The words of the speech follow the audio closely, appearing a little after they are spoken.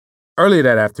Early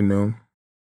that afternoon,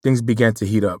 things began to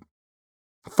heat up.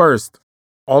 First,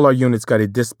 all our units got a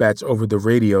dispatch over the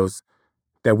radios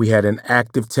that we had an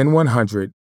active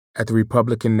 10100 at the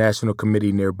Republican National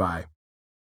Committee nearby.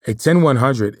 A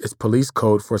 10100 is police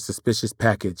code for a suspicious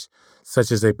package,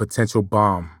 such as a potential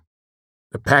bomb.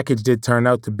 The package did turn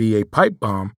out to be a pipe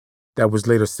bomb that was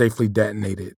later safely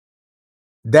detonated.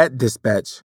 That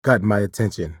dispatch got my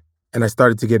attention, and I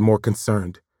started to get more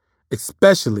concerned,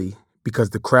 especially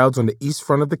because the crowds on the east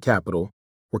front of the Capitol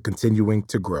were continuing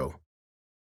to grow.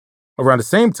 Around the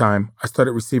same time, I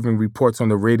started receiving reports on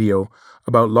the radio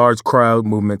about large crowd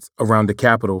movements around the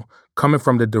Capitol coming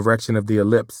from the direction of the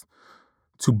ellipse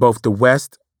to both the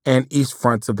west and east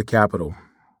fronts of the Capitol.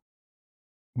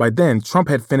 By then, Trump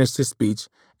had finished his speech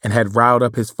and had riled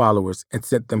up his followers and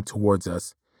sent them towards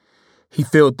us. He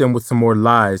filled them with some more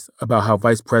lies about how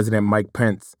Vice President Mike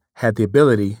Pence had the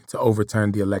ability to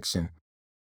overturn the election.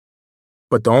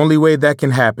 But the only way that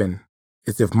can happen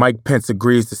is if Mike Pence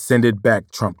agrees to send it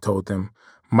back, Trump told them.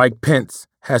 Mike Pence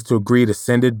has to agree to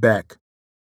send it back.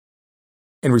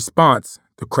 In response,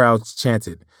 the crowds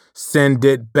chanted, "Send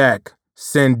it back,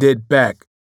 send it back."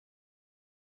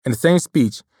 In the same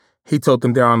speech, he told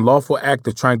them their unlawful act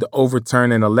of trying to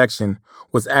overturn an election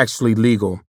was actually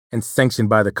legal and sanctioned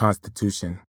by the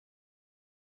Constitution.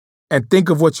 "And think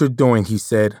of what you're doing," he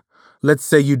said. "Let's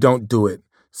say you don't do it.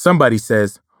 Somebody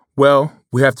says, well,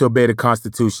 we have to obey the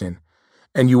Constitution.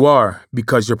 And you are,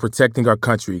 because you're protecting our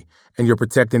country and you're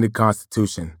protecting the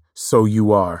Constitution. So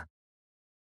you are."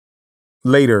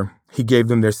 Later, he gave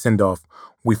them their send-off.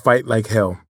 "We fight like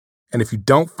hell. And if you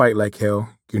don't fight like hell,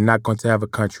 you're not going to have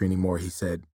a country anymore," he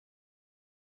said.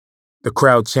 The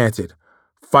crowd chanted,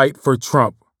 "Fight for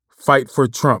Trump, fight for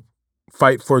Trump,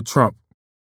 fight for Trump."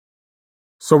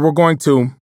 So we're going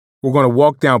to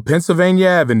walk down Pennsylvania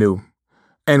Avenue,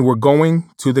 and we're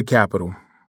going to the Capitol.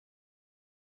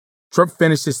 Trump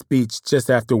finished his speech just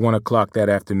after 1 o'clock that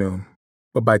afternoon,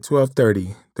 but by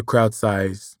 12:30, the crowd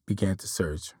size began to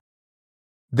surge.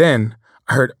 Then,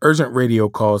 I heard urgent radio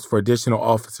calls for additional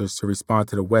officers to respond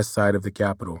to the west side of the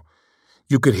Capitol.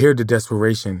 You could hear the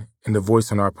desperation in the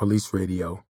voice on our police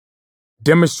radio.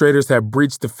 "Demonstrators have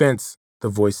breached the fence," the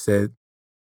voice said.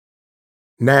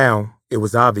 Now, it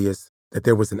was obvious that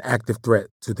there was an active threat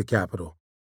to the Capitol.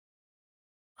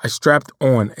 I strapped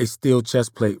on a steel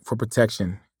chest plate for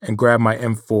protection and grabbed my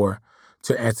M4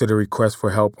 to answer the request for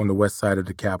help on the west side of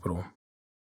the Capitol.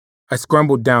 I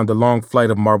scrambled down the long flight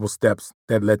of marble steps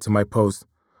that led to my post.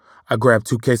 I grabbed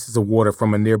 2 cases of water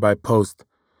from a nearby post.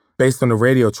 Based on the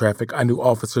radio traffic, I knew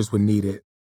officers would need it.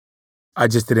 I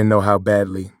just didn't know how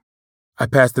badly. I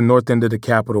passed the north end of the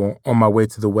Capitol on my way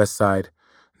to the west side.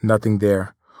 Nothing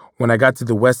there. When I got to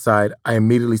the west side, I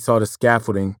immediately saw the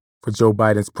scaffolding for Joe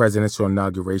Biden's presidential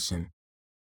inauguration.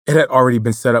 It had already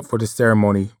been set up for the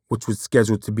ceremony, which was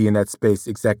scheduled to be in that space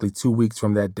exactly 2 weeks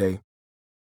from that day.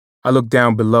 I looked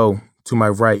down below, to my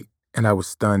right, and I was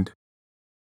stunned.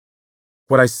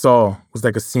 What I saw was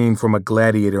like a scene from a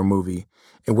gladiator movie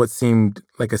in what seemed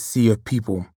like a sea of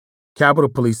people. Capitol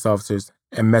police officers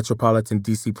and Metropolitan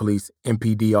D.C. Police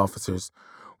MPD officers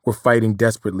were fighting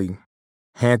desperately,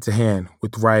 hand to hand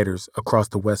with rioters across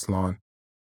the West Lawn.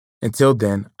 Until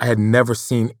then, I had never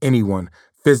seen anyone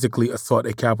physically assault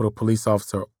a Capitol police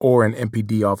officer or an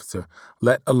MPD officer,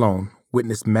 let alone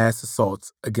witness mass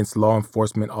assaults against law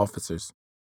enforcement officers.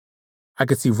 I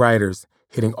could see rioters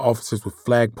hitting officers with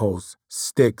flagpoles,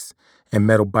 sticks, and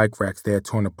metal bike racks they had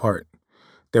torn apart.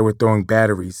 They were throwing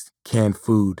batteries, canned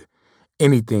food,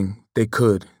 anything they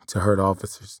could to hurt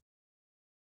officers.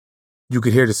 You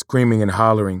could hear the screaming and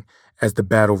hollering as the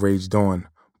battle raged on.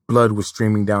 Blood was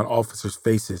streaming down officers'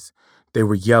 faces. They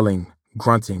were yelling,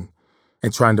 grunting,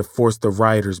 and trying to force the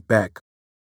rioters back